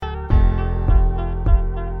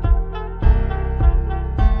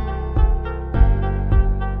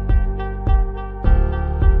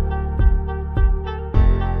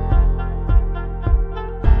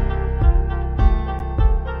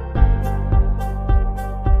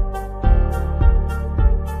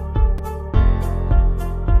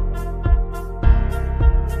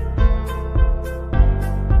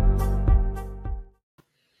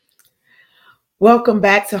Welcome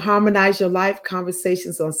back to Harmonize Your Life,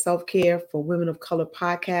 Conversations on Self-Care for Women of Color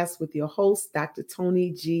podcast with your host, Dr. Tony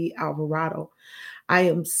G. Alvarado. I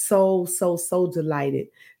am so delighted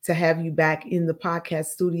to have you back in the podcast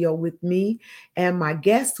studio with me and my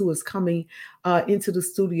guest who is coming into the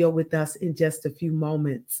studio with us in just a few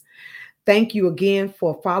moments. Thank you again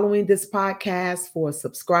for following this podcast, for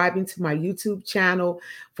subscribing to my YouTube channel,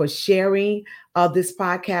 for sharing this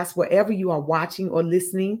podcast wherever you are watching or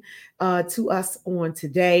listening to us on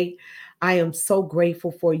today. I am so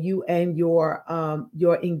grateful for you and your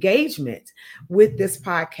engagement with this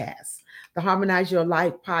podcast. The Harmonize Your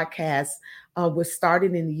Life podcast was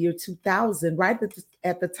started in the year 2000, right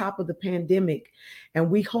at the top of the pandemic. And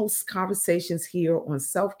we host conversations here on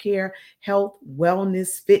self-care, health,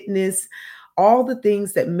 wellness, fitness, all the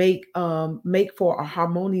things that make for a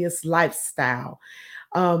harmonious lifestyle.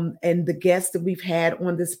 And the guests that we've had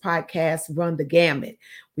on this podcast run the gamut.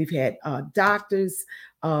 We've had doctors,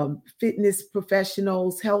 fitness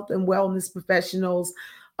professionals, health and wellness professionals,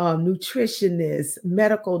 nutritionists,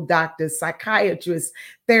 medical doctors, psychiatrists,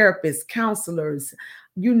 therapists, counselors,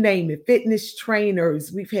 you name it, fitness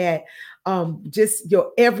trainers. We've had just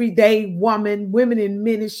your everyday women in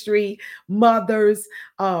ministry, mothers,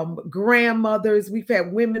 grandmothers. We've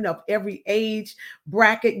had women of every age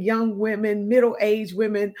bracket, young women, middle-aged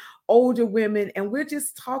women, older women, and we're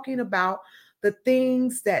just talking about the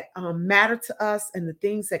things that matter to us and the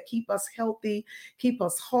things that keep us healthy, keep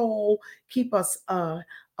us whole, keep us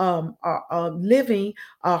living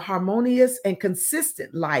a harmonious and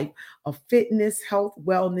consistent life of fitness, health,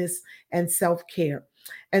 wellness, and self-care.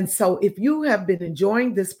 And so if you have been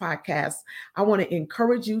enjoying this podcast, I want to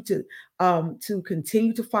encourage you to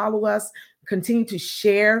continue to follow us, continue to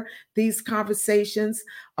share these conversations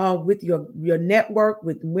with your network,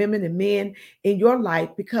 with women and men in your life,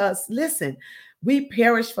 because listen, we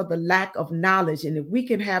perish for the lack of knowledge. And if we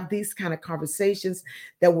can have these kind of conversations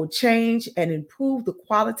that will change and improve the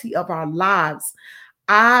quality of our lives,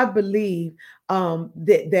 I believe that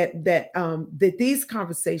these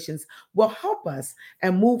conversations will help us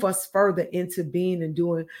and move us further into being and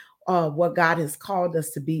doing what God has called us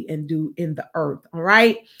to be and do in the earth. All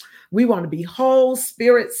right. We want to be whole,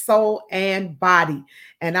 spirit, soul, and body.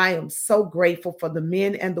 And I am so grateful for the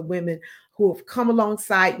men and the women who have come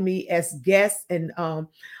alongside me as guests and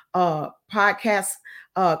podcast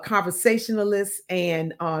conversationalists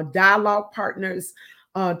and dialogue partners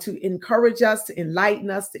to encourage us, to enlighten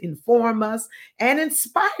us, to inform us, and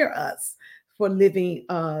inspire us for living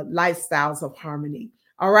lifestyles of harmony.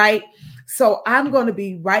 All right. So I'm going to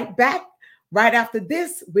be right back right after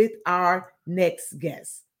this with our next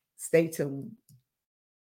guest. Stay tuned.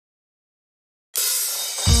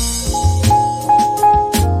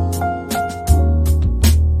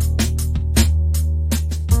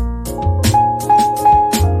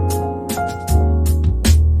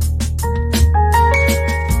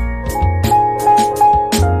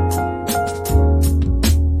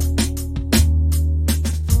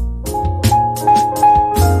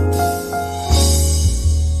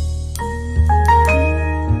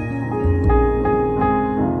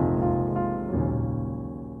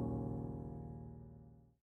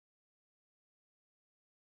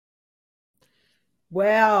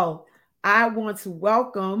 Well, I want to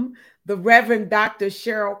welcome the Reverend Dr.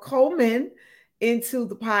 Cheryl Coleman into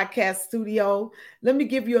the podcast studio. Let me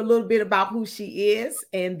give you a little bit about who she is,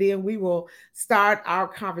 and then we will start our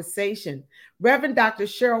conversation. Reverend Dr.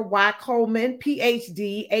 Cheryl Y. Coleman,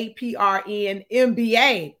 PhD, APRN,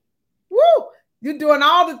 MBA. Woo! You're doing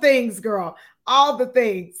all the things, girl, all the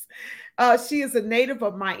things. She is a native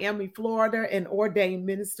of Miami, Florida, an ordained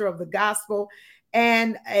minister of the gospel,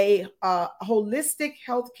 and a holistic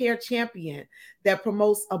healthcare champion that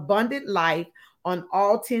promotes abundant life on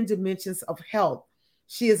all 10 dimensions of health.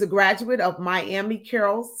 She is a graduate of Miami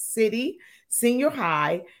Carroll City Senior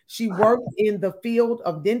High. She worked in the field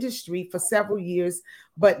of dentistry for several years,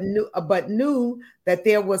 but knew that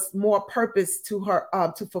there was more purpose to her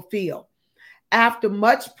to fulfill. After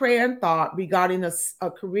much prayer and thought regarding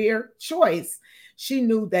a career choice, she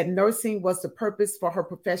knew that nursing was the purpose for her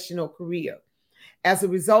professional career. As a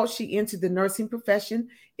result, she entered the nursing profession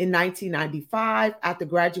in 1995 after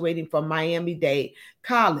graduating from Miami-Dade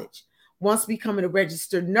College. Once becoming a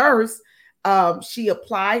registered nurse, she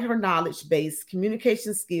applied her knowledge-based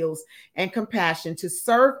communication skills and compassion to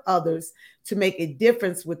serve others to make a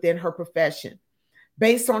difference within her profession.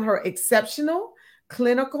 Based on her exceptional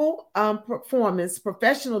clinical performance,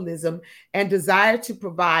 professionalism, and desire to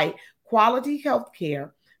provide quality health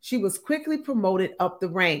care, she was quickly promoted up the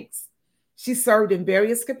ranks. She served in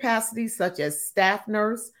various capacities such as staff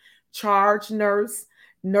nurse, charge nurse,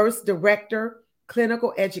 nurse director,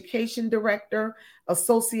 Clinical Education Director,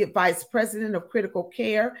 Associate Vice President of Critical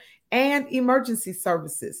Care and Emergency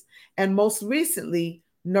Services, and most recently,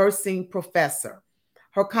 Nursing Professor.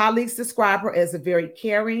 Her colleagues describe her as a very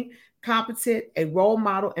caring, competent, a role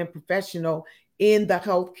model, and professional in the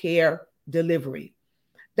healthcare delivery.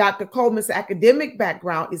 Dr. Coleman's academic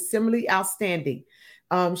background is similarly outstanding.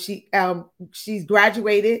 She's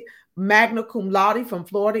graduated magna cum laude from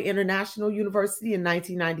Florida International University in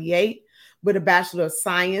 1998 with a Bachelor of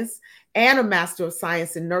Science and a Master of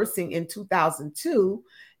Science in Nursing in 2002,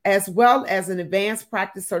 as well as an advanced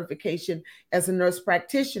practice certification as a nurse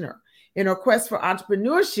practitioner. In her quest for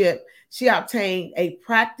entrepreneurship, she obtained a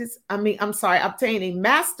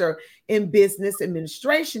master in business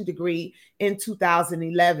administration degree in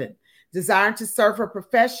 2011. Desiring to serve her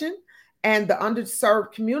profession and the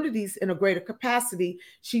underserved communities in a greater capacity,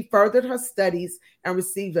 she furthered her studies and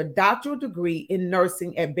received a doctoral degree in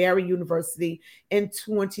nursing at Barry University in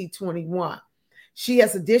 2021. She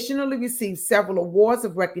has additionally received several awards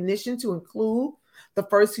of recognition, to include the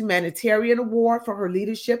first humanitarian award for her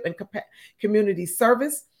leadership and community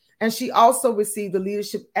service. And she also received the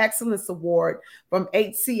Leadership Excellence Award from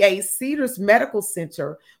HCA Cedars Medical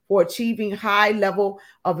Center for achieving high level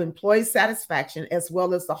of employee satisfaction, as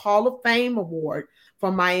well as the Hall of Fame Award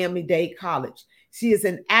from Miami-Dade College. She is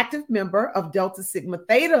an active member of Delta Sigma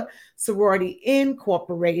Theta Sorority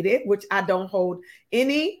Incorporated, which I don't hold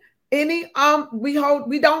we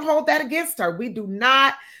don't hold that against her. We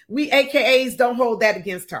AKAs don't hold that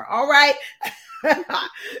against her. All right.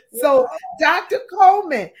 So Dr.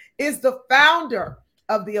 Coleman is the founder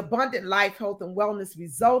of the Abundant Life Health and Wellness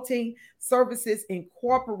Resulting Services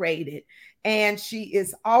Incorporated. And she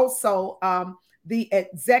is also the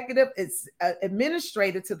executive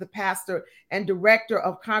administrator to the pastor and director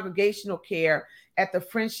of congregational care at the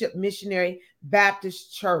Friendship Missionary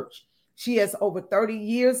Baptist Church. She has over 30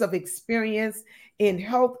 years of experience in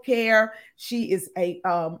healthcare. She is a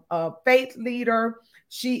faith leader.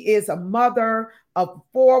 She is a mother of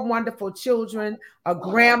 4 wonderful children, a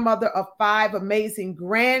grandmother of 5 amazing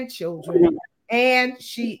grandchildren, and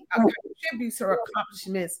she contributes her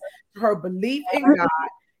accomplishments to her belief in God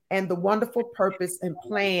and the wonderful purpose and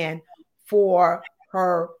plan for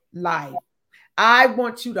her life. I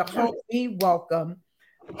want you to help me welcome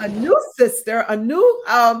a new sister, a new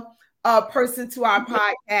person to our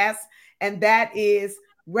podcast, and that is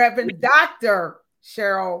Reverend Dr.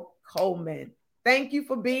 Cheryl Coleman. Thank you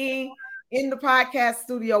for being in the podcast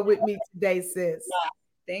studio with me today, sis.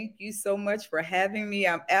 Thank you so much for having me.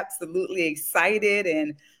 I'm absolutely excited,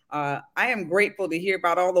 and I am grateful to hear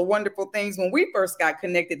about all the wonderful things when we first got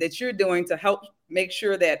connected that you're doing to help make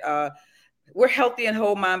sure that we're healthy in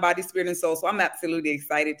whole mind, body, spirit, and soul. So I'm absolutely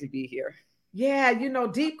excited to be here. Yeah,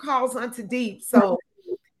 deep calls unto deep. So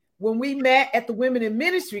when we met at the Women in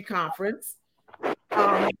Ministry Conference,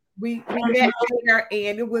 we met there,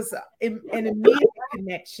 and it was an immediate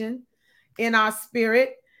connection in our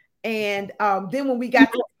spirit. And then when we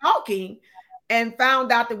got to talking and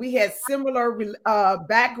found out that we had similar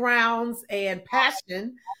backgrounds and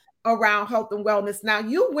passion around health and wellness. Now,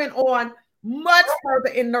 you went on much further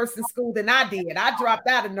in nursing school than I did. I dropped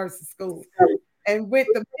out of nursing school and went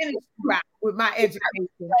the ministry route with my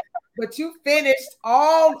education. But you finished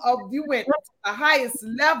you went to the highest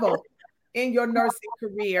level in your nursing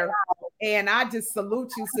career. And I just salute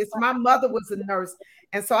you, sis. My mother was a nurse,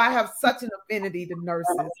 and so I have such an affinity to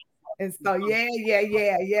nurses. And so, yeah.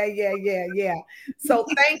 So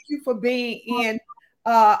thank you for being in,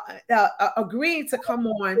 agreeing to come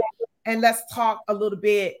on, and let's talk a little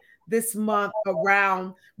bit this month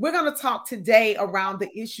around, we're going to talk today around the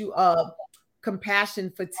issue of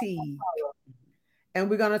compassion fatigue. And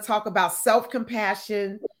we're going to talk about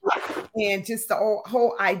self-compassion and just the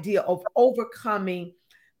whole idea of overcoming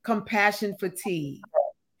compassion fatigue.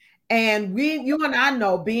 And you and I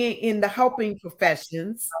know, being in the helping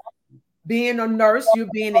professions, being a nurse, you're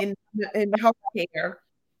being in healthcare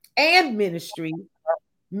and ministry,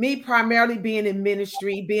 me primarily being in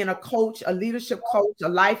ministry, being a coach, a leadership coach, a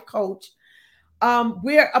life coach.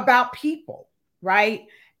 We're about people, right?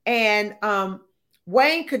 And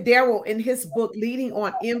Wayne Cadero, in his book, Leading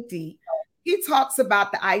on Empty, he talks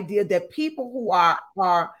about the idea that people who are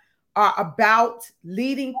about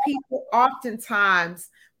leading people oftentimes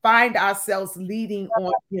find ourselves leading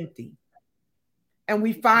on empty. And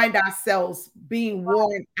we find ourselves being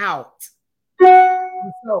worn out.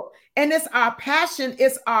 And it's our passion,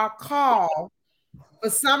 it's our call,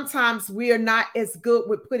 but sometimes we are not as good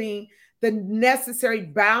with putting the necessary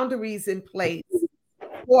boundaries in place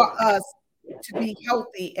for us to be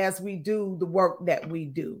healthy as we do the work that we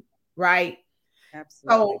do, right?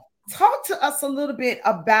 Absolutely. So talk to us a little bit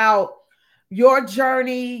about your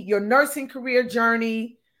journey, your nursing career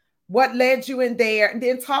journey, what led you in there, and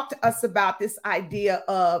then talk to us about this idea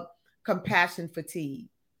of compassion fatigue.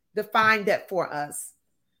 Define that for us,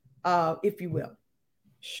 if you will.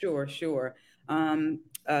 Sure, sure.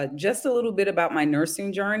 Just a little bit about my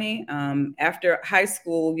nursing journey. After high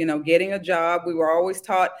school, getting a job, we were always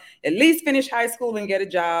taught at least finish high school and get a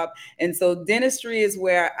job. And so dentistry is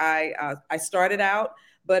where I started out.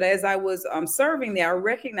 But as I was serving there, I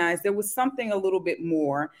recognized there was something a little bit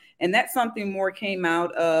more. And that something more came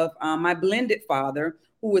out of my blended father,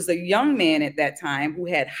 who was a young man at that time who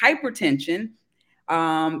had hypertension,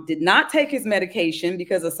 did not take his medication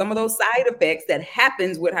because of some of those side effects that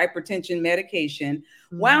happens with hypertension medication,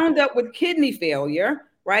 wound up with kidney failure,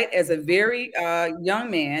 right, as a very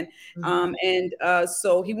young man.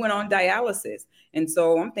 So he went on dialysis. And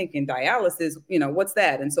so I'm thinking dialysis, what's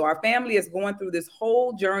that? And so our family is going through this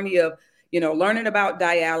whole journey of, learning about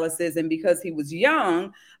dialysis. And because he was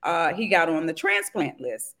young, he got on the transplant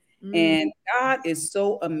list. And God is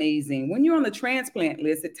so amazing. When you're on the transplant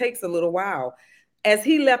list, it takes a little while. As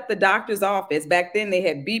he left the doctor's office, back then they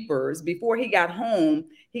had beepers. Before he got home,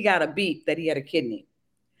 he got a beep that he had a kidney.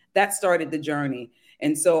 That started the journey.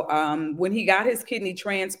 And so when he got his kidney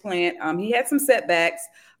transplant, he had some setbacks,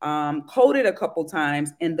 coded a couple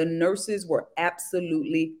times, and the nurses were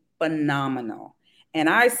absolutely phenomenal. And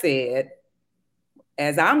I said,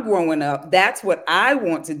 as I'm growing up, that's what I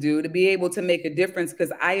want to do, to be able to make a difference,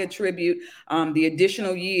 because I attribute the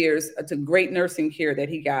additional years to great nursing care that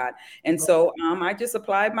he got. And so I just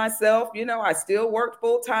applied myself. I still worked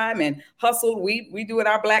full time and hustled. We do it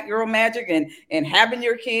our Black girl magic, and having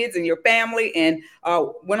your kids and your family, and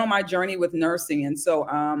went on my journey with nursing. And so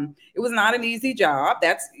it was not an easy job.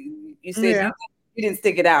 That's, you said, you didn't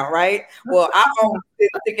stick it out, right? Well, I always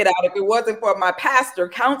didn't stick it out. If it wasn't for my pastor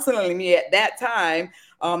counseling me at that time,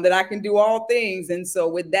 that I can do all things. And so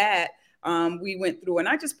with that, we went through, and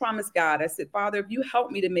I just promised God, I said, Father, if you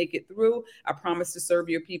help me to make it through, I promise to serve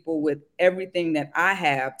your people with everything that I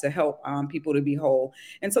have to help people to be whole.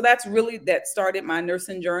 And so that started my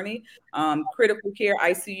nursing journey. Critical care,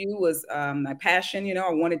 ICU was my passion. I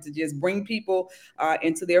wanted to just bring people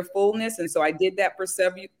into their fullness. And so I did that for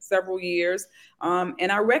several years.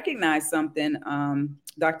 And I recognized something,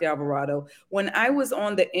 Dr. Alvarado, when I was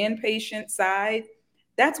on the inpatient side,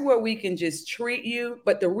 that's where we can just treat you,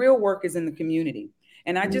 but the real work is in the community.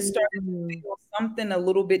 And I just started to feel something a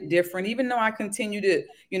little bit different, even though I continue to,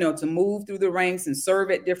 to move through the ranks and serve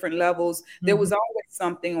at different levels. There was always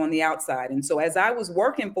something on the outside. And so as I was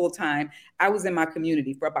working full time, I was in my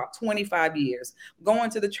community for about 25 years, going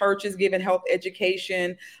to the churches, giving health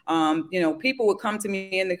education. People would come to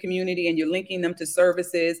me in the community, and you're linking them to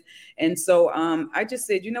services. And so I just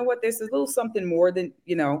said, you know what, there's a little something more than,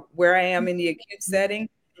 where I am in the acute setting.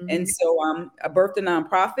 And so I birthed a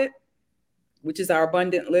nonprofit, which is our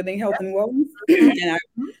Abundant Living Health and Wellness. And I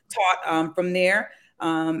taught from there,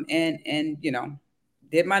 and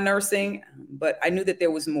did my nursing, but I knew that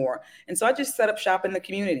there was more. And so I just set up shop in the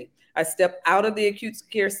community. I stepped out of the acute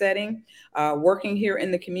care setting, working here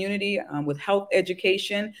in the community with health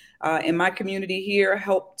education. In my community here,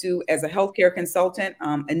 helped to, as a healthcare consultant,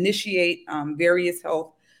 initiate various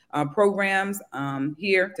health programs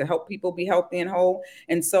here to help people be healthy and whole.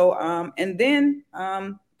 And so, and then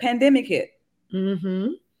pandemic hit.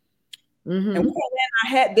 And what I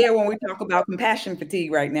had there when we talk about compassion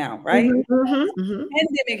fatigue right now, right?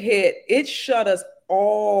 Pandemic hit, it shut us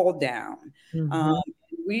all down.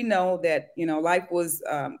 We know that, life was,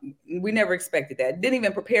 we never expected that. Didn't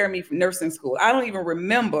even prepare me for nursing school. I don't even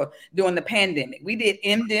remember during the pandemic. We did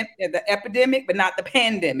the epidemic, but not the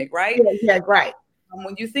pandemic, right? Yeah, right.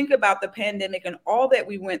 When you think about the pandemic and all that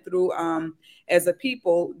we went through as a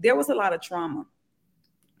people, there was a lot of trauma.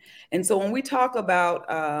 And so when we talk about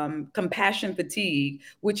compassion fatigue,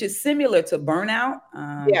 which is similar to burnout,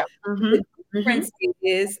 the difference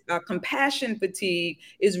is compassion fatigue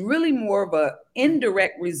is really more of an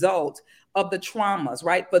indirect result of the traumas,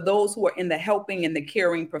 right? For those who are in the helping and the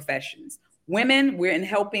caring professions. Women, we're in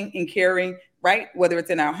helping and caring, right? Whether it's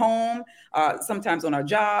in our home, sometimes on our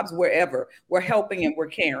jobs, wherever, we're helping and we're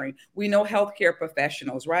caring. We know healthcare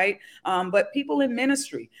professionals, right? But people in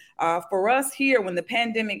ministry, for us here, when the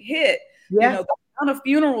pandemic hit, the amount of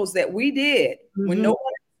funerals that we did when no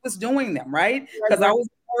one was doing them, right? Because I was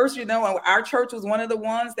first, our church was one of the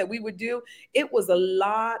ones that we would do. It was a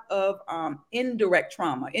lot of indirect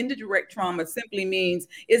trauma. Indirect trauma simply means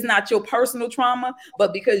it's not your personal trauma,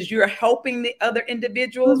 but because you're helping the other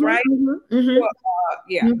individuals, right? You're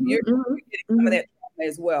getting some of that trauma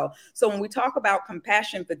as well. So when we talk about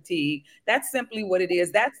compassion fatigue, that's simply what it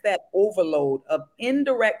is. That's that overload of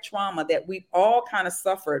indirect trauma that we've all kind of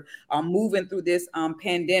suffered moving through this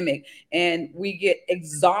pandemic. And we get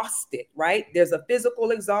exhausted, right? There's a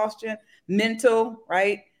physical exhaustion, mental,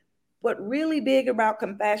 right? What really big about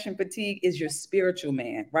compassion fatigue is your spiritual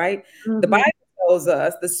man, right? The Mm-hmm. Bible tells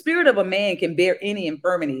us the spirit of a man can bear any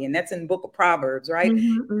infirmity, and that's in the book of Proverbs, right?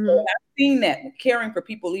 Mm-hmm. So Mm-hmm. I've seen that caring for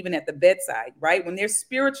people even at the bedside, right? When they're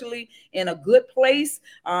spiritually in a good place,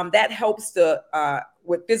 that helps to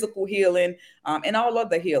with physical healing and all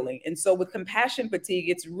other healing. And so with compassion fatigue,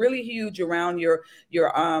 it's really huge around your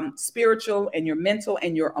spiritual and your mental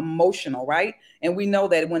and your emotional, right? And we know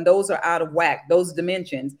that when those are out of whack, those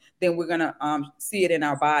dimensions, then we're going to see it in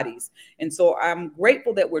our bodies. And so I'm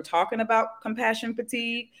grateful that we're talking about compassion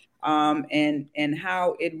fatigue and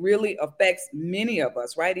how it really affects many of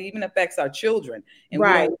us, right? It even affects our children. And we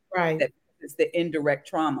Right, don't right. that it's the indirect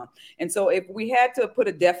trauma. And so if we had to put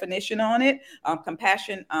a definition on it,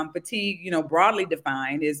 compassion fatigue, broadly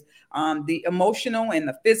defined is the emotional and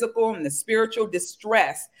the physical and the spiritual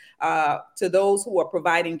distress to those who are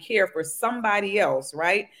providing care for somebody else,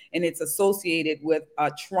 right? And it's associated with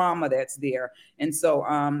trauma that's there. And so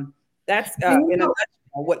that's And, in a nutshell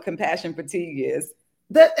what compassion fatigue is.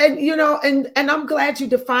 that, and I'm glad you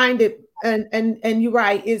defined it, and you're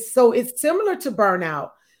right. It's similar to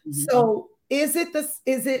burnout. Mhm. So is it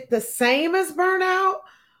the same as burnout?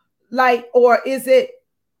 Like, or is it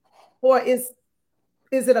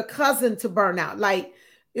a cousin to burnout? Like,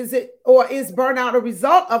 is burnout a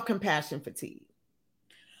result of compassion fatigue?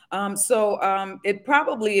 It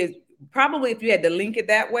probably is. Probably, if you had to link it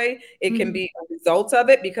that way, it can Mhm. be a result of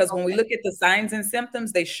it because when we Okay. look at the signs and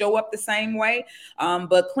symptoms, they show up the same way.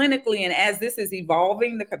 But clinically, and as this is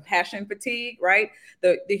evolving, the compassion fatigue, right?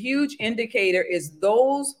 The huge indicator is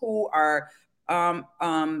those who are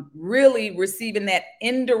really receiving that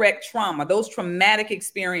indirect trauma, those traumatic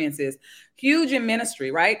experiences. Huge in ministry,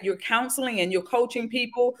 right? You're counseling and you're coaching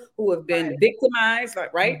people who have been Right. victimized,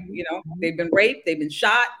 right? Mhm. Mhm. They've been raped, they've been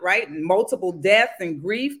shot, right? And multiple deaths and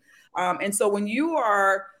grief. And so when you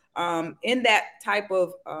are in that type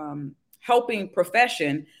of helping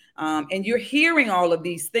profession, and you're hearing all of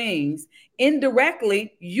these things,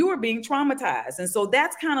 indirectly, you are being traumatized. And so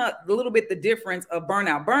that's kind of a little bit the difference of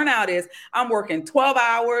burnout. Burnout is I'm working 12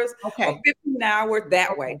 hours or Okay. 15 hours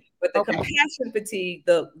that way. Okay. But the Okay. compassion fatigue,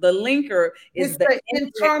 the linker is It's the the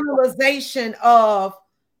indirect. internalization of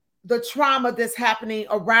the trauma that's happening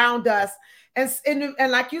around us. And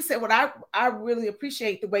like you said, what I really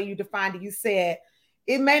appreciate the way you defined it. You said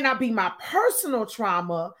it may not be my personal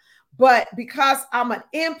trauma, but because I'm an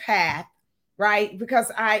empath, right?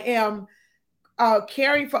 Because I am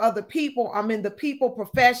caring for other people, I'm in the people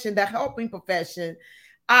profession, the helping profession.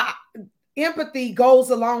 I, Empathy goes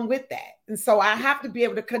along with that. And so I have to be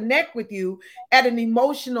able to connect with you at an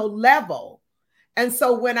emotional level. And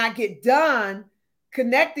so when I get done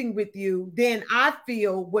connecting with you, then I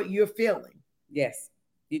feel what you're feeling. Yes,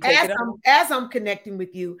 you take As it on. I'm connecting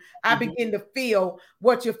with you, I Mhm. begin to feel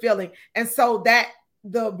what you're feeling. And so that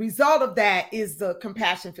the result of that is the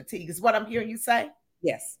compassion fatigue, is what I'm hearing you say.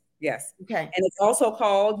 Yes, yes. Okay. And it's also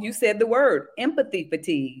called, you said the word, empathy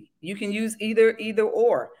fatigue. You can use either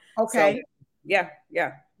or. So Okay. yeah,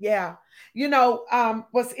 yeah. Yeah.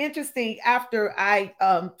 What's interesting after I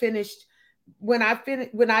finished when I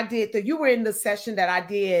did you were in the session that I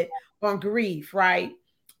did on grief, right?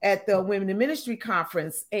 At the Women in Ministry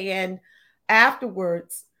conference. And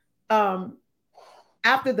afterwards, um,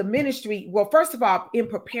 after the ministry, well, first of all, in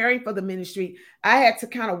preparing for the ministry, I had to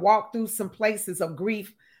kind of walk through some places of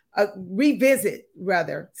grief, revisit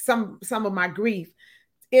rather some of my grief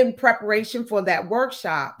in preparation for that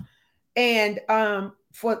workshop and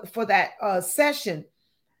for that session.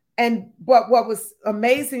 And what was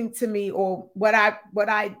amazing to me, or what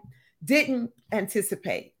I didn't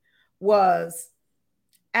anticipate, was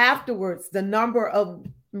afterwards the number of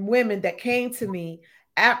women that came to me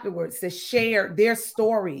afterwards to share their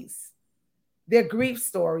stories, their grief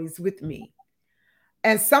stories with me.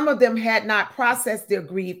 And some of them had not processed their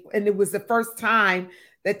grief, and it was the first time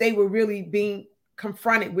that they were really being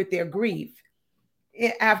confronted with their grief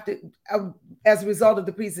after as a result of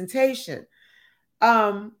the presentation.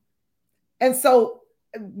 Um, and so,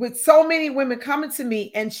 with so many women coming to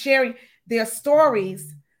me and sharing their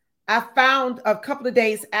stories, I found a couple of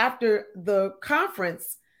days after the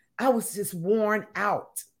conference, I was just worn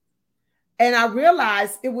out. And I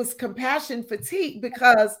realized it was compassion fatigue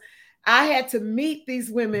because I had to meet these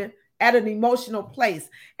women at an emotional place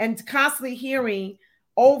and constantly hearing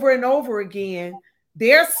over and over again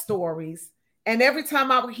their stories. And every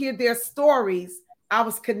time I would hear their stories, I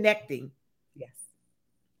was connecting. Yes.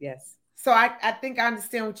 Yes. So I think I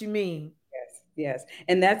understand what you mean. Yes, yes.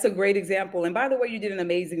 And that's a great example. And by the way, you did an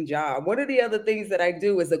amazing job. One of the other things that I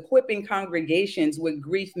do is equipping congregations with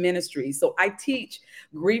grief ministry. So I teach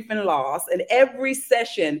grief and loss. And every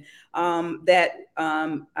session that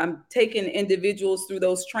I'm taking individuals through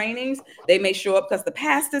those trainings, they may show up because the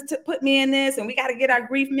pastor put me in this and we got to get our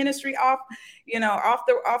grief ministry off,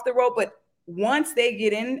 off the road. But once they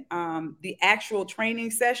get in the actual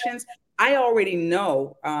training sessions, I already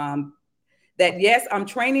know that yes, I'm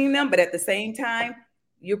training them, but at the same time,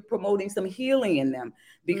 you're promoting some healing in them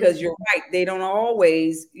because you're right. They don't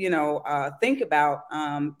always, think about,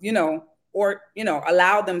 allow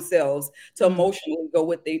themselves to emotionally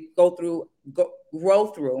grow through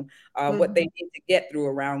what they need to get through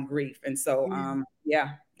around grief. And so, yeah,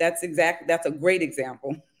 that's a great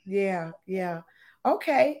example. Yeah, yeah.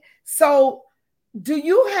 Okay. So, do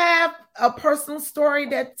you have a personal story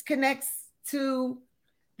that connects to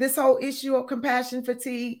this whole issue of compassion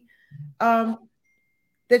fatigue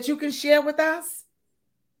that you can share with us?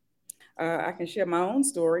 I can share my own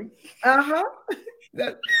story. Uh-huh.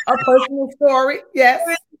 A personal story, yes.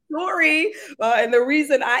 Story. And the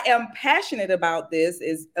reason I am passionate about this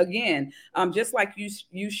is, again, just like you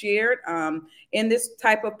shared, in this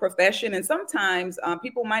type of profession, and sometimes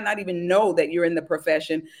people might not even know that you're in the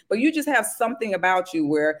profession, but you just have something about you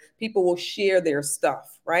where people will share their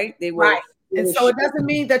stuff, right? They will. Right. And so it doesn't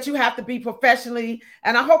mean that you have to be professionally.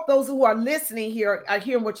 And I hope those who are listening here are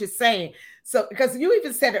hearing what you're saying. So, because you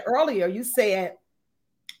even said it earlier, you said,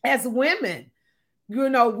 as women,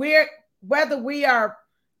 whether we are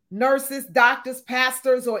nurses, doctors,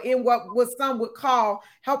 pastors, or in what some would call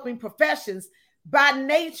helping professions, by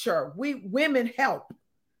nature, we women help,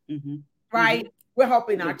 right? We're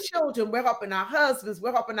helping our children, we're helping our husbands,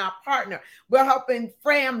 we're helping our partner, we're helping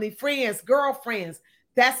family, friends, girlfriends.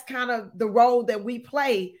 That's kind of the role that we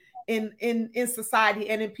play in society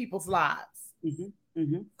and in people's lives.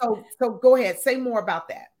 So go ahead, say more about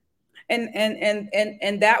that. And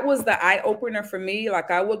that was the eye opener for me.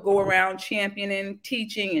 Like, I would go around championing,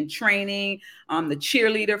 teaching, and training, the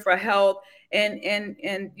cheerleader for health, and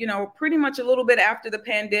pretty much a little bit after the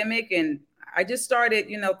pandemic, and I just started,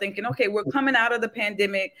 thinking, okay, we're coming out of the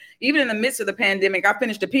pandemic. Even in the midst of the pandemic, I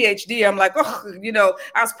finished a PhD. I'm like, I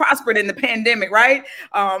was prospered in the pandemic, right?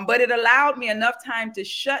 But it allowed me enough time to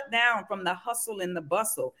shut down from the hustle and the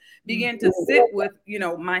bustle, begin to sit with,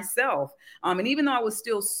 myself. And even though I was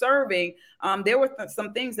still serving, there were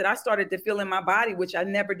some things that I started to feel in my body, which I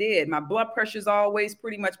never did. My blood pressure's always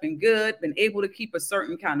pretty much been good, been able to keep a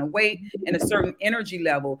certain kind of weight and a certain energy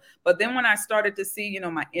level. But then when I started to see,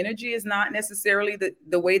 my energy is not necessarily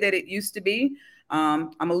the way that it used to be. I'm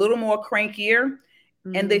a little more crankier.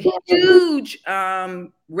 And the huge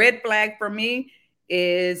red flag for me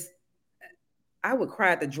is I would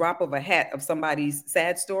cry at the drop of a hat of somebody's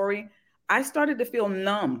sad story. I started to feel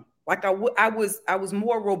numb. Like I was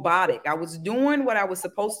more robotic. I was doing what I was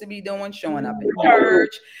supposed to be doing, showing up in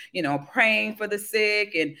church, praying for the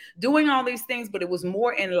sick and doing all these things, but it was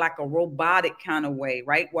more in like a robotic kind of way,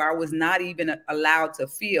 right? Where I was not even allowed to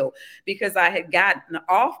feel because I had gotten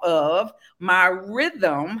off of my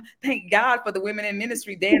rhythm. Thank God for the women in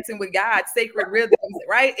ministry, dancing with God, sacred rhythms,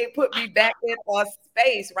 right? It put me back in a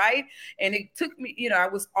space, right? And it took me, I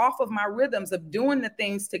was off of my rhythms of doing the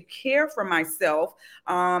things to care for myself.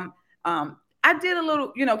 I did a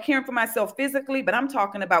little, caring for myself physically, but I'm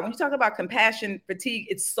talking about, when you talk about compassion fatigue,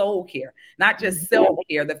 it's soul care, not just self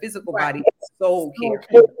care. The physical body is soul care.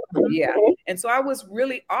 Yeah. And so I was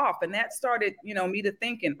really off, and that started, me to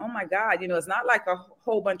thinking, oh my God, it's not like a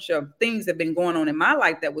whole bunch of things have been going on in my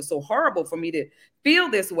life that was so horrible for me to feel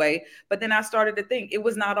this way. But then I started to think it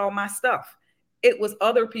was not all my stuff. It was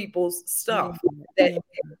other people's stuff that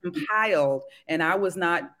compiled, and I was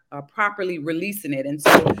not properly releasing it. And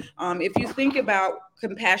so if you think about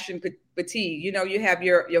compassion fatigue, you have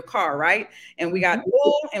your car, right? And we got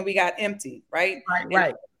full and we got empty, right?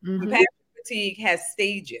 Right. Compassion fatigue has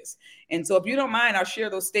stages. And so if you don't mind, I'll share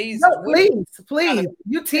those stages. No, please.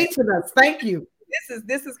 You teaching us. Thank you.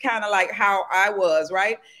 This is kind of like how I was,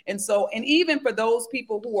 right? And so, and even for those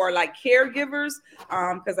people who are like caregivers,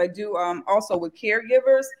 because I do also with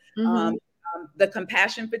caregivers, the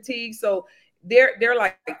compassion fatigue. So they're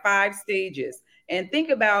like 5 stages. And think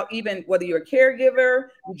about even whether you're a caregiver,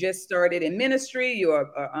 you just started in ministry, you're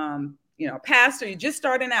a pastor, you're just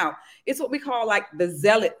starting out. It's what we call like the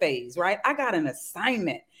zealot phase, right? I got an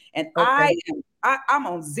assignment, and I'm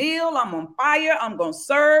on zeal, I'm on fire, I'm going to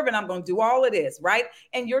serve, and I'm going to do all of this, right?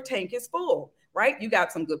 And your tank is full, right? You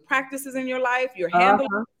got some good practices in your life, you're handling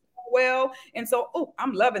well. And so, oh,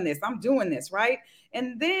 I'm loving this. I'm doing this, right?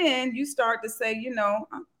 And then you start to say,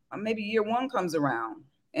 maybe year one comes around.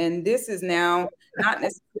 And this is now not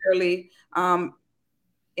necessarily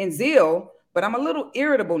in zeal, but I'm a little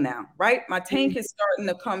irritable now, right? My tank is starting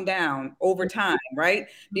to come down over time, right?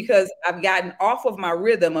 Because I've gotten off of my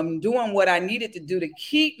rhythm. I'm doing what I needed to do to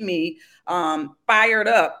keep me fired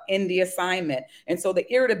up in the assignment. And so the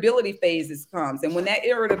irritability phases comes. And when that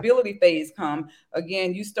irritability phase comes,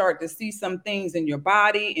 again, you start to see some things in your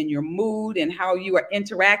body, in your mood, and how you are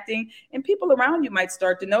interacting. And people around you might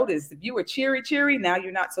start to notice if you were cheery, now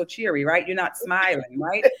you're not so cheery, right? You're not smiling,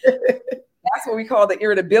 right? That's what we call the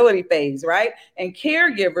irritability phase, right? And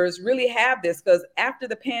caregivers really have this because after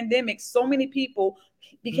the pandemic, so many people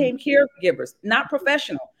became caregivers, not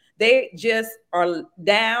professional. They just are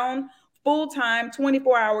down, full-time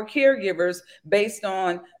 24-hour caregivers based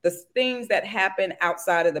on the things that happen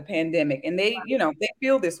outside of the pandemic. And they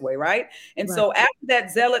feel this way, right? And Right. so after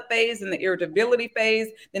that zealot phase and the irritability phase,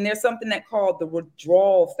 then there's something that called the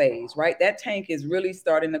withdrawal phase, right? That tank is really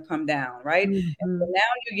starting to come down, right? And so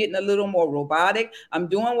now you're getting a little more robotic. I'm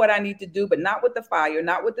doing what I need to do, but not with the fire,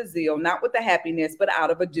 not with the zeal, not with the happiness, but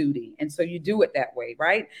out of a duty. And so you do it that way,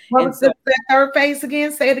 right? What And was so the third phase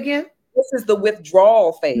again? Say it again. this is the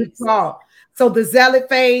withdrawal phase. Withdrawal. So the zealot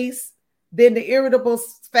phase, then the irritable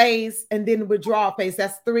phase, and then the withdrawal phase.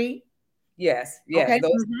 That's three. Yes, Okay.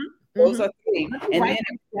 those are three. And then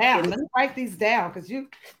Let me write these down because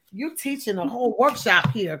you teaching a whole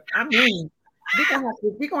workshop here. I mean,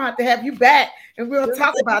 we're gonna have you back and we'll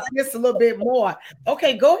talk about this a little bit more.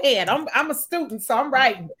 Okay, go ahead. I'm a student, so I'm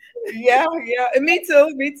writing. Yeah. And me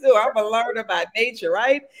too. I'm a learner by nature,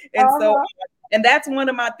 right? And so and that's one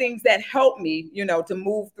of my things that helped me, to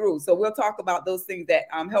move through. So we'll talk about those things that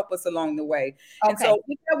help us along the way. And so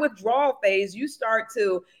with that withdrawal phase, you start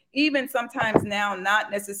to even sometimes now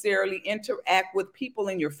not necessarily interact with people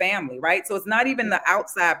in your family, right? So it's not even the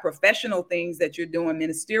outside professional things that you're doing,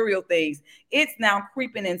 ministerial things. It's now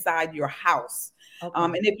creeping inside your house.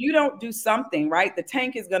 And if you don't do something, right, the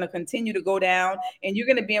tank is going to continue to go down and you're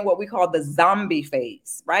going to be in what we call the zombie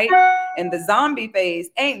phase, right? And the zombie phase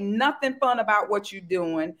ain't nothing fun about what you're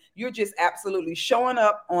doing. You're just absolutely showing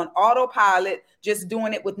up on autopilot, just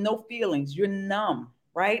doing it with no feelings. You're numb,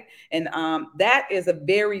 right? And that is a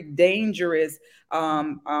very dangerous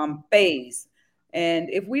phase. And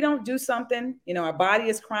if we don't do something, our body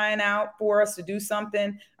is crying out for us to do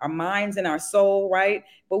something, our minds and our soul, right?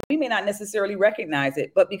 But we may not necessarily recognize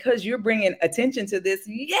it. But because you're bringing attention to this,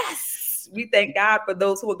 yes, we thank God for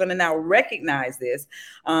those who are going to now recognize this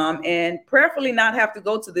and prayerfully not have to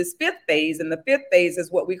go to this fifth phase. And the fifth phase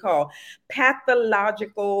is what we call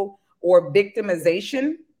pathological or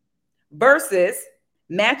victimization versus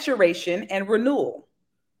maturation and renewal.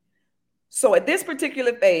 So at this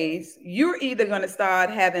particular phase, you're either going to start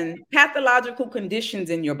having pathological conditions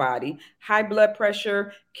in your body, high blood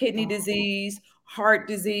pressure, kidney disease, heart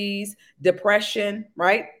disease, depression,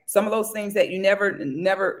 right? Some of those things that you never,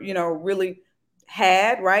 really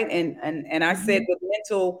had, right? And I said with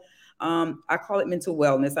mental, I call it mental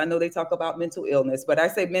wellness. I know they talk about mental illness, but I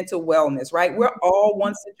say mental wellness, right? We're all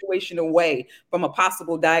one situation away from a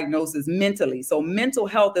possible diagnosis mentally. So mental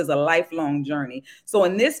health is a lifelong journey. So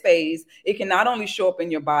in this phase, it can not only show up in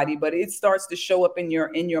your body, but it starts to show up in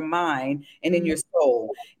your mind and in your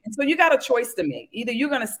soul. And so you got a choice to make. Either you're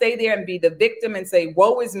going to stay there and be the victim and say,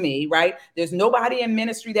 woe is me, right? There's nobody in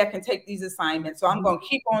ministry that can take these assignments. So I'm going to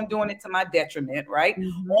keep on doing it to my detriment, right?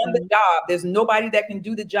 On the job, there's nobody that can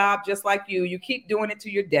do the job just like you. You keep doing it to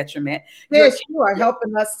your detriment. Yes, you are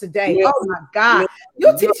helping us today. Oh my God.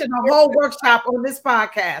 You're teaching a whole workshop on this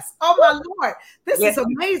podcast. Oh my Lord. This is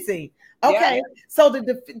amazing. Okay. So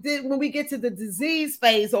when we get to the disease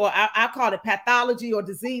phase, or I call it pathology or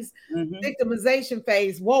disease victimization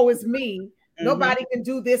phase, woe is me. Nobody can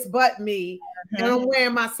do this but me. And I'm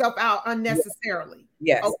wearing myself out unnecessarily.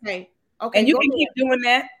 Yes. Okay. And you can keep doing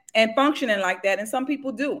that and functioning like that. And some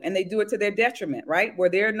people do, and they do it to their detriment, right? Where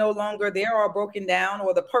they're all broken down,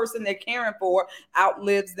 or the person they're caring for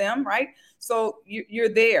outlives them, right? So you're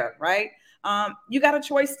there, right? You got a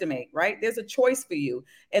choice to make, right? There's a choice for you.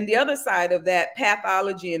 And the other side of that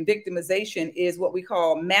pathology and victimization is what we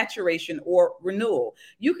call maturation or renewal.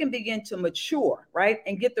 You can begin to mature, right?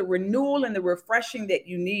 And get the renewal and the refreshing that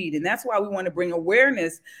you need. And that's why we want to bring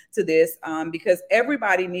awareness to this, because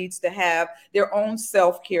everybody needs to have their own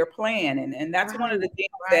self-care plan. And that's one of the things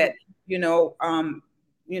that,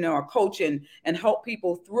 coach and help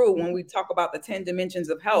people through when we talk about the 10 dimensions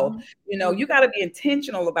of health. You got to be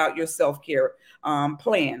intentional about your self-care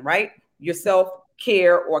plan, right? Your self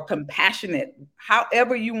care or compassionate,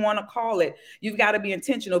 however you want to call it. You've got to be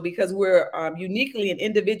intentional because we're uniquely and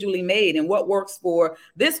individually made, and what works for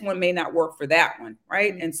this one may not work for that one,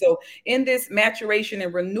 right? And so in this maturation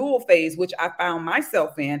and renewal phase, which I found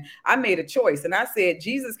myself in, I made a choice and I said,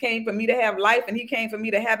 Jesus came for me to have life and he came for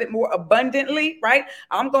me to have it more abundantly, right?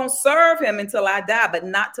 I'm going to serve him until I die, but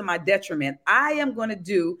not to my detriment. I am going to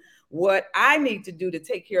do what I need to do to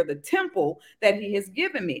take care of the temple that he has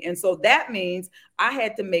given me. And so that means I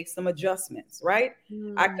had to make some adjustments, right?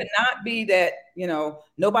 I could not be that,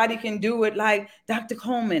 nobody can do it like Dr.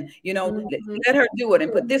 Coleman, let her do it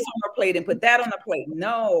and put this on her plate and put that on her plate.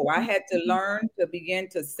 No, I had to learn to begin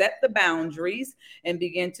to set the boundaries and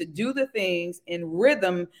begin to do the things in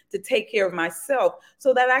rhythm to take care of myself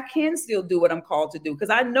so that I can still do what I'm called to do.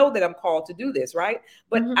 Because I know that I'm called to do this, right?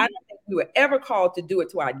 But I don't think we were ever called to do it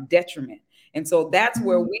to our detriment. And so that's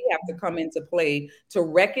where we have to come into play to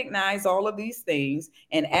recognize all of these things.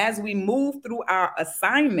 And as we move through our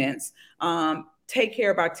assignments, take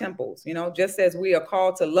care of our temples, just as we are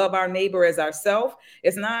called to love our neighbor as ourselves.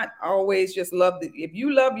 It's not always just love. If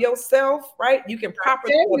you love yourself, right, you can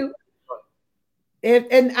properly love.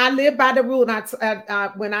 And I live by the rule.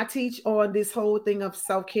 And when I teach on this whole thing of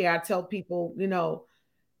self-care, I tell people,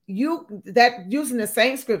 that using the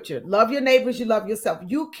same scripture, love your neighbors, you love yourself.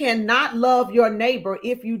 You cannot love your neighbor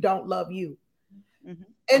if you don't love you.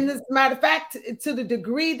 And as a matter of fact, to the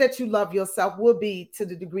degree that you love yourself will be to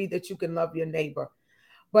the degree that you can love your neighbor.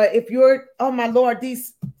 But if you're, oh my Lord,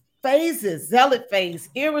 these phases, zealot phase,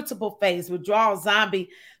 irritable phase, withdrawal, zombie,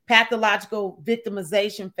 pathological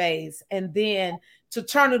victimization phase, and then to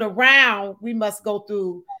turn it around, we must go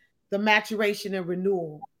through the maturation and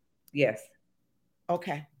renewal. Yes.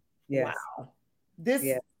 Okay. Yes. Wow.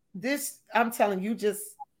 This, I'm telling you,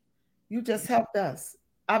 you just helped us.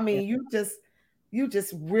 I mean, you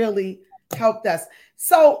just really helped us.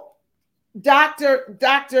 So,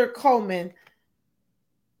 Dr. Coleman,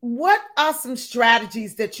 what are some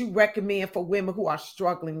strategies that you recommend for women who are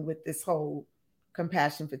struggling with this whole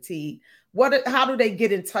compassion fatigue? How do they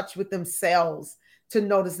get in touch with themselves to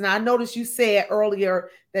notice? Now, I noticed you said earlier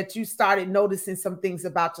that you started noticing some things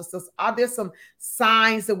about yourself. Are there some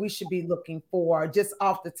signs that we should be looking for just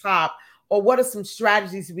off the top? Or what are some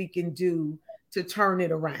strategies we can do to turn it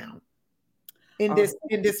around in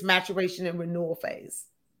this maturation and renewal phase?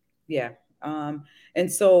 Yeah. And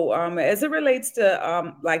so as it relates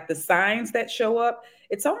to like the signs that show up,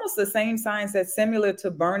 it's almost the same signs that's similar to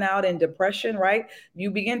burnout and depression, right?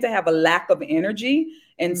 You begin to have a lack of energy.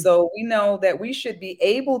 And so we know that we should be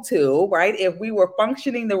able to, right? If we were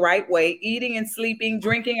functioning the right way, eating and sleeping,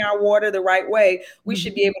 drinking our water the right way, we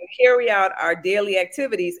should be able to carry out our daily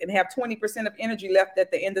activities and have 20% of energy left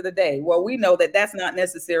at the end of the day. Well, we know that that's not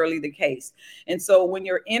necessarily the case. And so when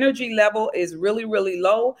your energy level is really, really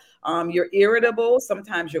low, you're irritable.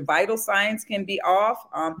 Sometimes your vital signs can be off.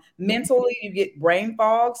 Mentally, you get brain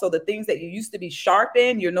fog. So the things that you used to be sharp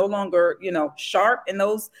in, you're no longer, sharp in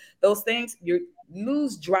those things. You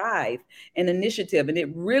lose drive and initiative, and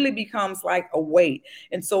it really becomes like a weight.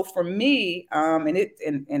 And so for me,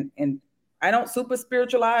 and I don't super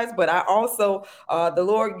spiritualize, but I also the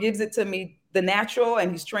Lord gives it to me the natural,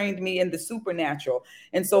 and he's trained me in the supernatural.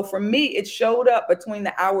 And so for me, it showed up between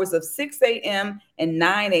the hours of 6 a.m. and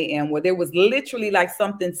 9 a.m. where there was literally like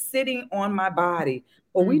something sitting on my body.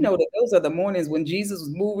 Well, we know that those are the mornings when Jesus was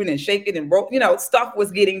moving and shaking and stuff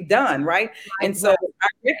was getting done, right? And so I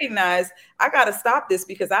recognized I got to stop this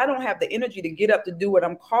because I don't have the energy to get up to do what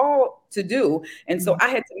I'm called to do. And so I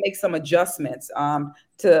had to make some adjustments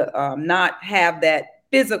to not have that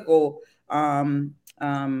physical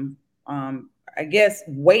I guess,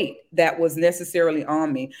 weight that was necessarily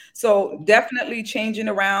on me. So definitely changing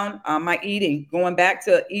around my eating, going back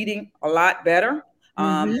to eating a lot better.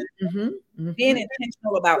 Being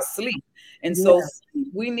intentional about sleep. And so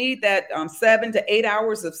we need that 7 to 8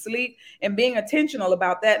 hours of sleep, and being intentional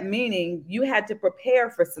about that, meaning you had to prepare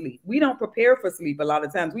for sleep. We don't prepare for sleep a lot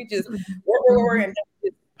of times. We just work and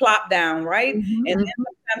just plop down, right? And then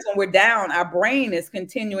sometimes when we're down, our brain is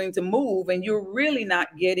continuing to move and you're really not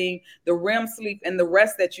getting the REM sleep and the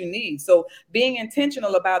rest that you need. So being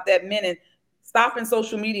intentional about that minute, stopping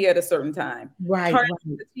social media at a certain time, turning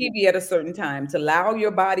the TV at a certain time to allow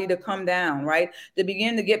your body to come down, right? To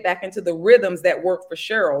begin to get back into the rhythms that work for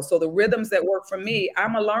Cheryl. So the rhythms that work for me,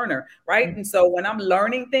 I'm a learner, right? And so when I'm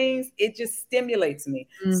learning things, it just stimulates me.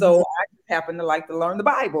 So I just happen to like to learn the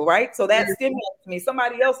Bible, right? So that stimulates me.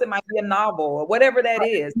 Somebody else, it might be a novel or whatever that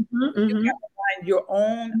is. You have to find your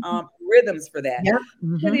own rhythms for that.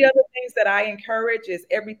 One of the other things that I encourage is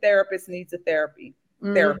every therapist needs a therapy.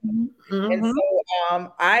 therapy. Mm-hmm. And Mm-hmm. so I'm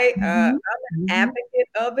Mm-hmm. an Mm-hmm. advocate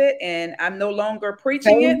of it, and I'm no longer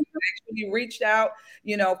preaching it. Same. I actually reached out,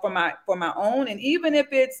 for my own, and even if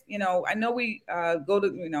it's, I know we go to,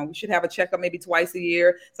 we should have a checkup maybe twice a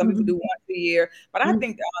year. Some people do Mhm. once a year, but I Mhm.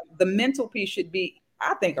 think the mental piece should be,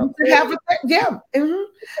 I think, a You should have quarterly, yeah. Mhm.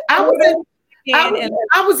 I was in quarterly again, and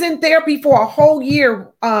I was in therapy for a whole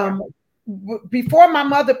year yeah. before my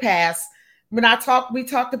mother passed. When we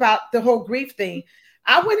talked about the whole grief thing.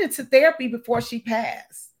 I went into therapy before she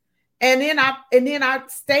passed. And then I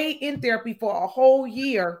stayed in therapy for a whole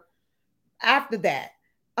year after that.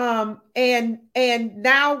 And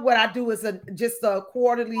now what I do is just a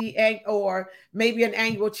quarterly or maybe an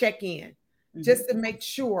annual check-in, Mhm. just to make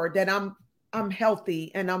sure that I'm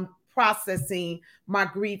healthy and I'm processing my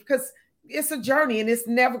grief, because it's a journey and it's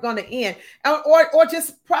never going to end. Or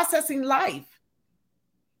just processing life,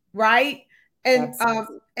 right? And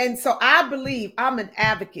Absolutely. and so I believe I'm an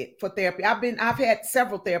advocate for therapy. I've had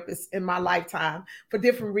several therapists in my lifetime for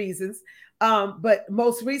different reasons. But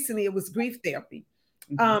most recently it was grief therapy.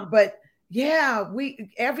 Mhm. But yeah,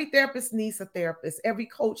 we every therapist needs a therapist, every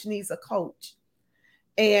coach needs a coach.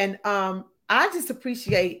 And I just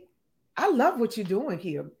appreciate, I love what you're doing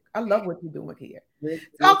here. I love what you're doing here. We're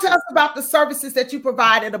Talk to us about the services that you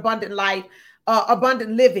provide at Abundant Life, uh,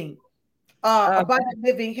 Abundant Living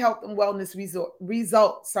Health and Wellness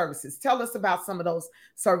Result Services. Tell us about some of those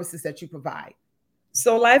services that you provide.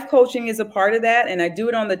 So life coaching is a part of that, and I do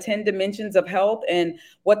it on the 10 dimensions of health. And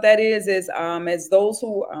what that is as those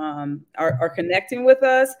who are connecting with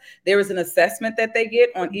us, there is an assessment that they get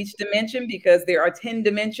on each dimension, because there are 10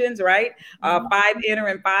 dimensions, right? Mhm. Five inner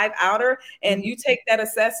and five outer, and Mhm. you take that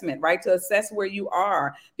assessment, right, to assess where you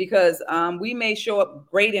are, because we may show up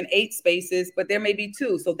great in 8 spaces, but there may be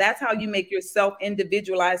 2. So that's how you make your self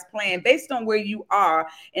individualized plan based on where you are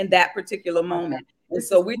in that particular Oh my God. moment. And This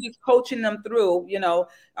so is we're just coaching them through,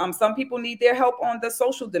 some people need their help on the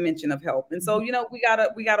social dimension of health. And so, we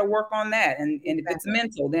gotta work on that. And if it's exactly.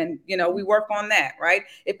 mental, then, we work on that, right?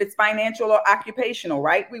 If it's financial or occupational,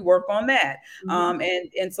 right, we work on that. Mhm.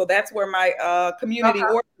 And so that's where my community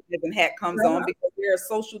Uh-huh. organism hat comes on, Uh-huh. because there are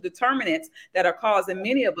social determinants that are causing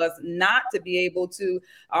many of us not to be able to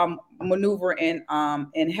maneuver in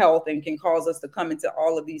health, and can cause us to come into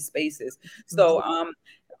all of these spaces. So Mhm.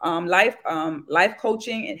 life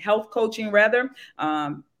coaching and health coaching, rather,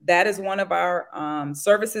 that is one of our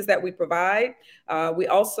services that we provide. We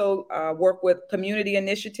also work with community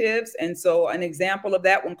initiatives, and so an example of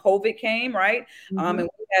that, when COVID came, right, Mhm. and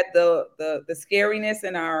we had the scariness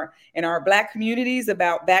in our Black communities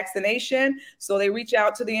about vaccination, so they reach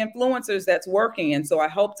out to the influencers that's working, and so I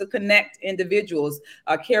help to connect individuals,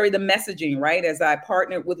 carry the messaging, right, as I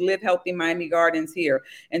partnered with Live Healthy Miami Gardens here.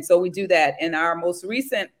 And so we do that. And our most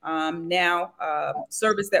recent now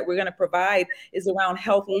service that we're going to provide is around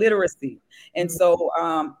health literacy. And Mhm. so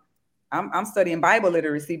I'm studying Bible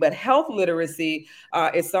literacy, but health literacy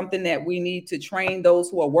is something that we need to train those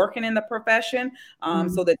who are working in the profession, Mhm.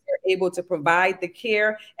 so that they're able to provide the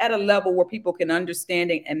care at a level where people can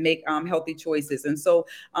understand it and make healthy choices. And so,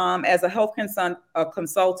 as a health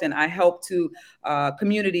consultant, I help to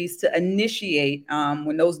communities to initiate,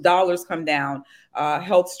 when those dollars come down,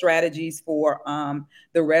 health strategies for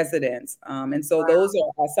the residents. And so those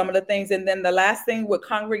are some of the things. And then the last thing with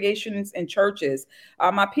congregations and churches,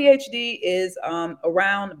 my PhD is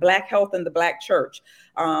around Black health and the Black church.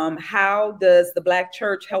 How does the Black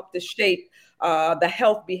church help to shape the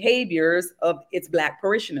health behaviors of its Black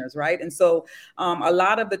parishioners, right? And so a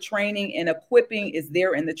lot of the training and equipping is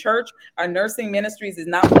there in the church. Our nursing ministries is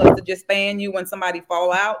not for us to just fan you when somebody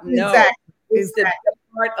fall out. No, Exactly. it's to be Exactly.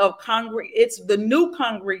 a part of it's the new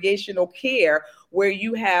congregational care, where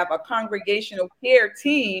you have a congregational care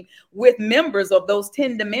team with members of those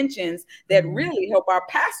 10 dimensions that Mhm. really help our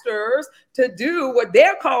pastors to do what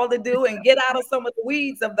they're called to do and get out of some of the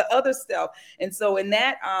weeds of the other stuff. And so in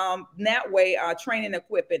that way, training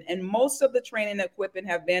equipment, and most of the training equipment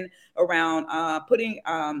have been around putting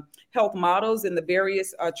health models in the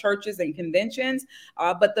various churches and conventions.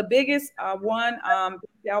 But the biggest one,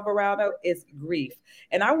 Alvarado, is grief.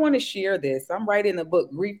 And I want to share this. I'm writing a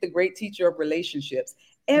book, Grief, the Great Teacher of Relationships.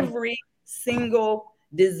 Every single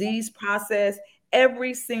disease process,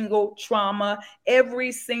 every single trauma,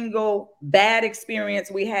 every single bad experience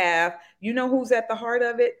we have, you know who's at the heart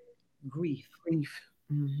of it? Grief. Grief.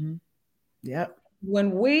 Mhm. Yep.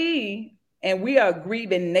 When we are a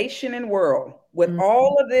grieving nation and world with Mhm.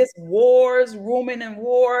 all of this wars, rumor and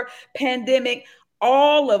war, pandemic,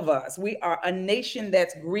 all of us, we are a nation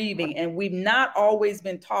that's grieving, and we've not always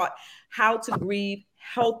been taught how to grieve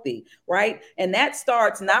healthy, right? And that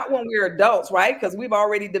starts not when we're adults, right? Because we've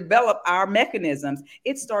already developed our mechanisms.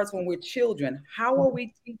 It starts when we're children. How are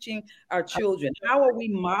we teaching our children? How are we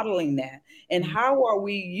modeling that? And how are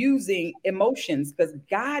we using emotions? Because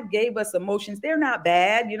God gave us emotions. They're not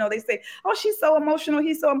bad. You know, they say, oh, she's so emotional.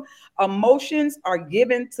 He's so emotions are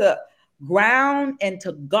given to ground and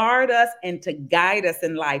to guard us and to guide us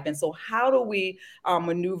in life. And so how do we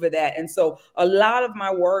maneuver that? And so a lot of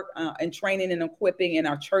my work and training and equipping in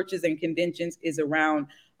our churches and conventions is around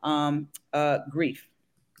grief.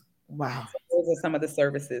 Wow. So those are some of the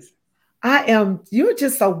services. You're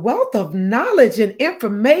just a wealth of knowledge and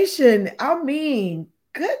information. I mean,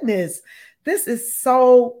 goodness, this is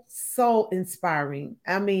so, so inspiring.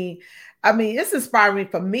 It's inspiring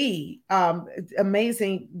for me. It's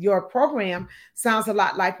amazing. Your program sounds a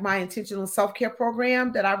lot like my intentional self-care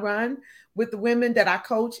program that I run with the women that I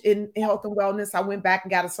coach in health and wellness. I went back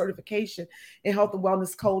and got a certification in health and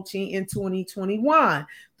wellness coaching in 2021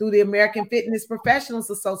 through the American Fitness Professionals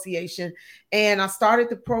Association. And I started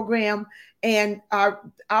the program, and our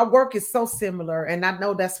work is so similar. And I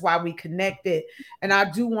know that's why we connected. And I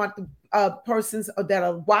do want the persons that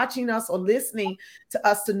are watching us or listening to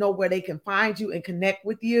us to know where they can find you and connect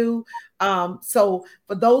with you. So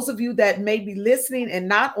for those of you that may be listening and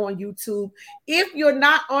not on YouTube, if you're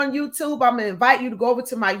not on YouTube, I'm going to invite you to go over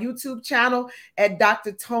to my YouTube channel at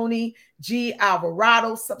Dr. Tony G.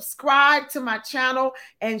 Alvarado. Subscribe to my channel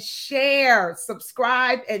and share.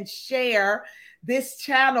 Subscribe and share this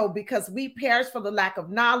channel, because we perish for the lack of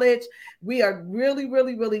knowledge. We are really,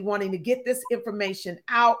 really, really wanting to get this information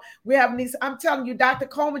out. We're having these, I'm telling you, Dr.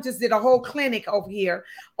 Coleman just did a whole clinic over here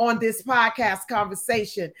on this podcast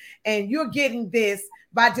conversation, and you're getting this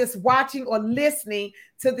by just watching or listening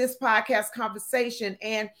to this podcast conversation.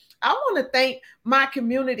 And I want to thank my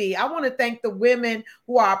community. I want to thank the women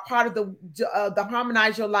who are part of the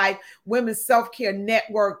Harmonize Your Life Women's Self-Care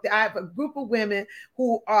Network. I have a group of women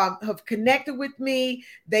who have connected with me.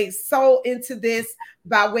 They sold into this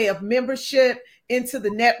by way of membership into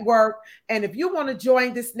the network. And if you want to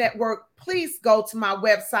join this network, please go to my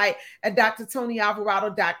website at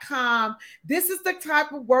drtonyalvarado.com. This is the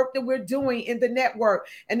type of work that we're doing in the network.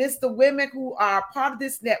 And it's the women who are part of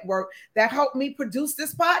this network that help me produce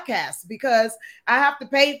this podcast, because I have to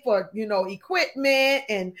pay for, equipment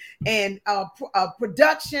and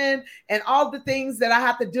production and all the things that I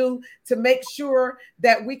have to do to make sure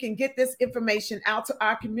that we can get this information out to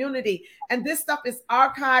our community. And this stuff is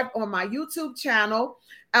archived on my YouTube channel.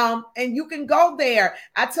 And you can go there.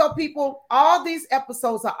 I tell people all these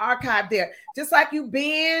episodes are archived there, just like you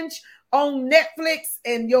binge on Netflix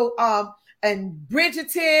and your and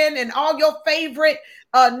Bridgerton and all your favorite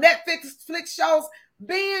Netflix shows.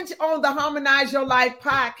 Binge on the Harmonize Your Life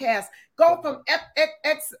podcast. Go from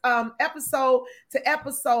episode to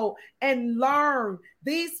episode and learn.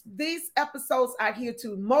 These episodes are here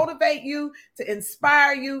to motivate you, to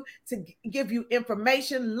inspire you, to give you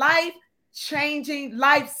information, life-changing,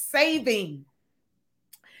 life-saving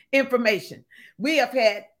information. We have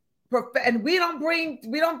had, and we bring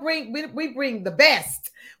the best.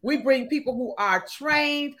 We bring people who are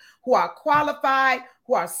trained, who are qualified,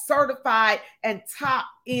 who are certified and top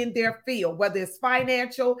in their field, whether it's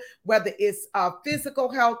financial, whether it's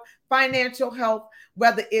physical health, financial health,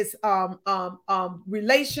 whether it's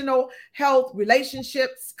relational health,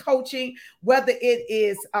 relationships coaching, whether it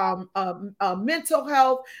is mental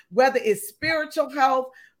health, whether it's spiritual health,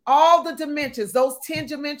 all the dimensions, those 10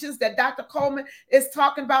 dimensions that Dr. Coleman is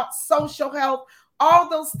talking about, social health, all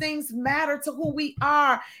those things matter to who we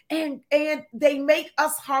are, and they make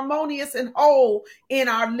us harmonious and whole in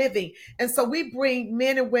our living. And so we bring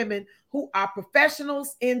men and women who are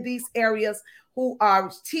professionals in these areas, who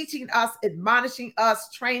are teaching us, admonishing us,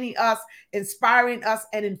 training us, inspiring us,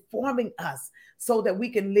 and informing us so that we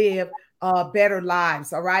can live better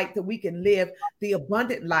lives, all right? That we can live the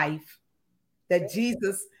abundant life that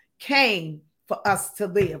Jesus came for us to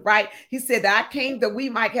live, right? He said that I came that we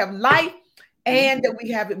might have life and that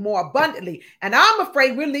we have it more abundantly. And I'm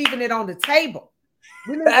afraid we're leaving it on the table.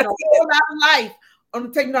 We're leaving a whole lot of life on the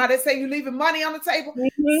table. You know how they say you're leaving money on the table?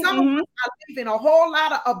 Some of us are leaving a whole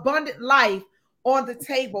lot of abundant life on the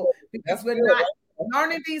table because we're not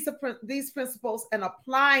learning these principles and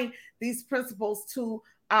applying these principles to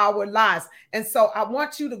our lives. And so I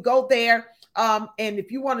want you to go there. And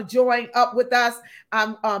if you want to join up with us,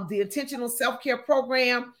 the Intentional Self-Care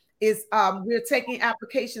Program is we're taking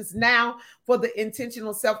applications now for the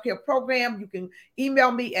Intentional Self-Care Program. You can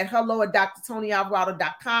email me at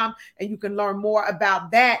hello@drtonyalvarado.com, and you can learn more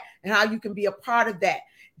about that and how you can be a part of that.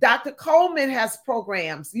 Dr. Coleman has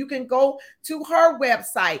programs. You can go to her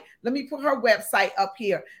website. Let me put her website up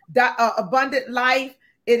here. Abundant Life.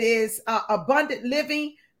 It is Abundant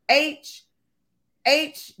Living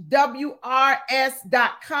hwrs.com,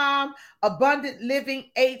 Abundant Living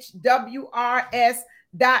hwrs.com.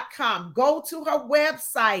 Go to her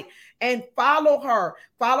website and follow her.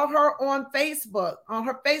 Follow her on Facebook, on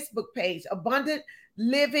her Facebook page, Abundant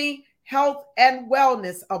Living Health and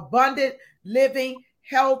Wellness. Abundant Living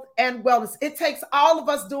Health and Wellness. It takes all of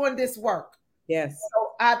us doing this work. Yes.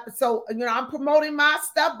 So I'm promoting my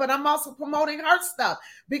stuff, but I'm also promoting her stuff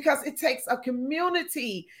because it takes a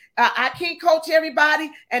community. I can't coach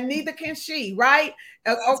everybody, and neither can she, right?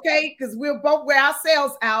 Okay, because we'll both wear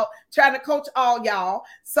ourselves out trying to coach all y'all.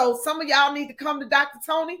 So some of y'all need to come to Dr.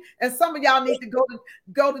 Tony, and some of y'all need to go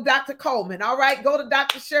to Dr. Coleman. All right, go to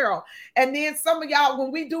Dr. Cheryl, and then some of y'all,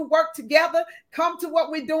 when we do work together, come to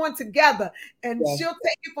what we're doing together, and she'll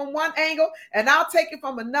take it from one angle, and I'll take it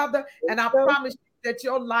from another, and I promise you that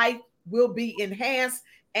your life will be enhanced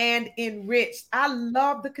and enriched. I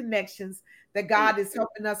love the connections that God is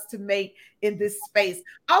helping us to make in this space.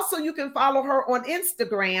 Also, you can follow her on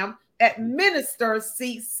Instagram at Minister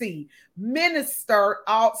CC. Minister,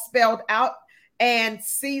 all spelled out, and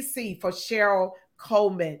CC for Cheryl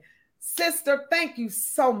Coleman. Sister, thank you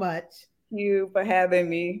so much. Thank you for having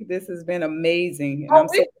me. This has been amazing. And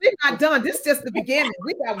we're not done. This is just the beginning.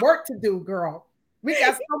 We got work to do, girl. We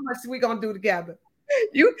got so much we're going to do together.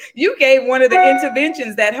 You gave one of the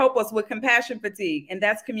interventions that help us with compassion fatigue, and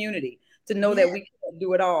that's community. To know that we can't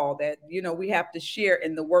do it all, that we have to share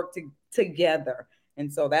in the work together,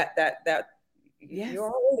 and so that yes, you're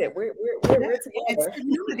all in it. We're together. It's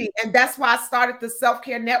community, and that's why I started the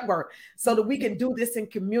Self-Care Network so that we can do this in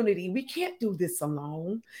community. We can't do this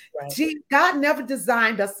alone. Right. God never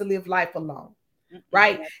designed us to live life alone,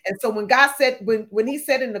 right? And so when God said, when He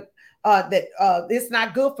said in the that it's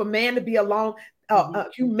not good for man to be alone,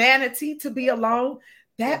 humanity to be alone,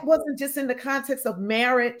 that wasn't just in the context of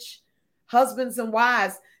marriage, husbands and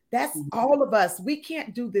wives. That's all of us. We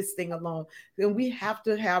can't do this thing alone. Then we have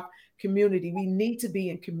to have community. We need to be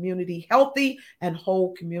in community. Healthy and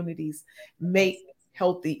whole communities make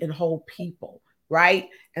healthy and whole people, right?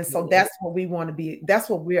 And so that's what we want to be. That's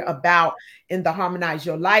what we're about in the Harmonize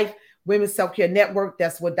Your Life Women's Self-Care Network.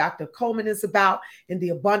 That's what Dr. Coleman is about in the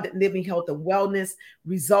Abundant Living Health and Wellness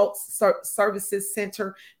Results Services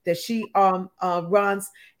Center that she runs,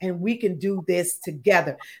 and we can do this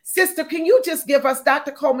together. Sister, can you just give us,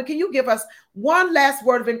 Dr. Coleman, can you give us one last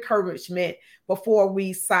word of encouragement before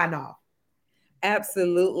we sign off?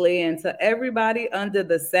 Absolutely. And to everybody under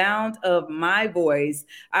the sound of my voice,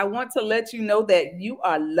 I want to let you know that you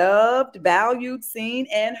are loved, valued, seen,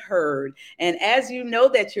 and heard. And as you know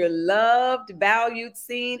that you're loved, valued,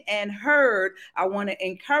 seen, and heard, I want to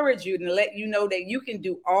encourage you and let you know that you can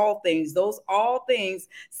do all things. Those all things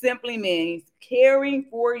simply means caring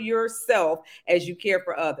for yourself as you care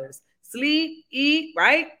for others. Sleep, eat,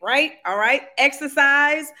 right? All right.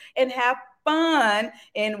 Exercise and have fun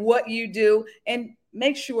in what you do, and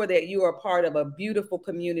make sure that you are part of a beautiful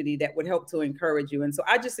community that would help to encourage you. And so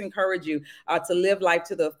I just encourage you to live life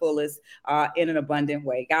to the fullest in an abundant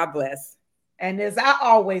way. God bless. And as I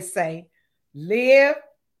always say, live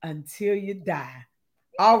until you die.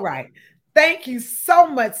 All right. Thank you so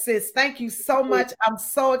much, sis. Thank you so much. I'm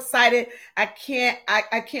so excited. I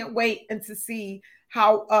can't wait and to see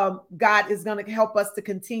how God is going to help us to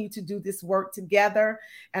continue to do this work together.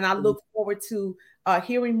 And I look forward to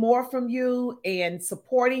hearing more from you and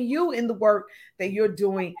supporting you in the work that you're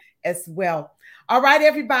doing as well. All right,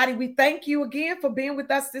 everybody, we thank you again for being with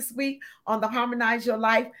us this week on the Harmonize Your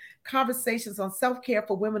Life Conversations on Self-Care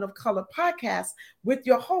for Women of Color podcast with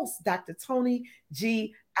your host, Dr. Tony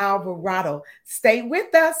G. Alvarado. Stay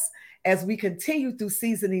with us as we continue through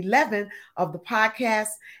season 11 of the podcast,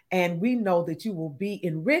 and we know that you will be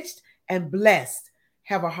enriched and blessed.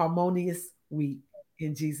 Have a harmonious week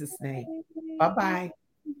in Jesus' name. Bye-bye.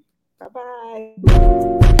 Bye-bye.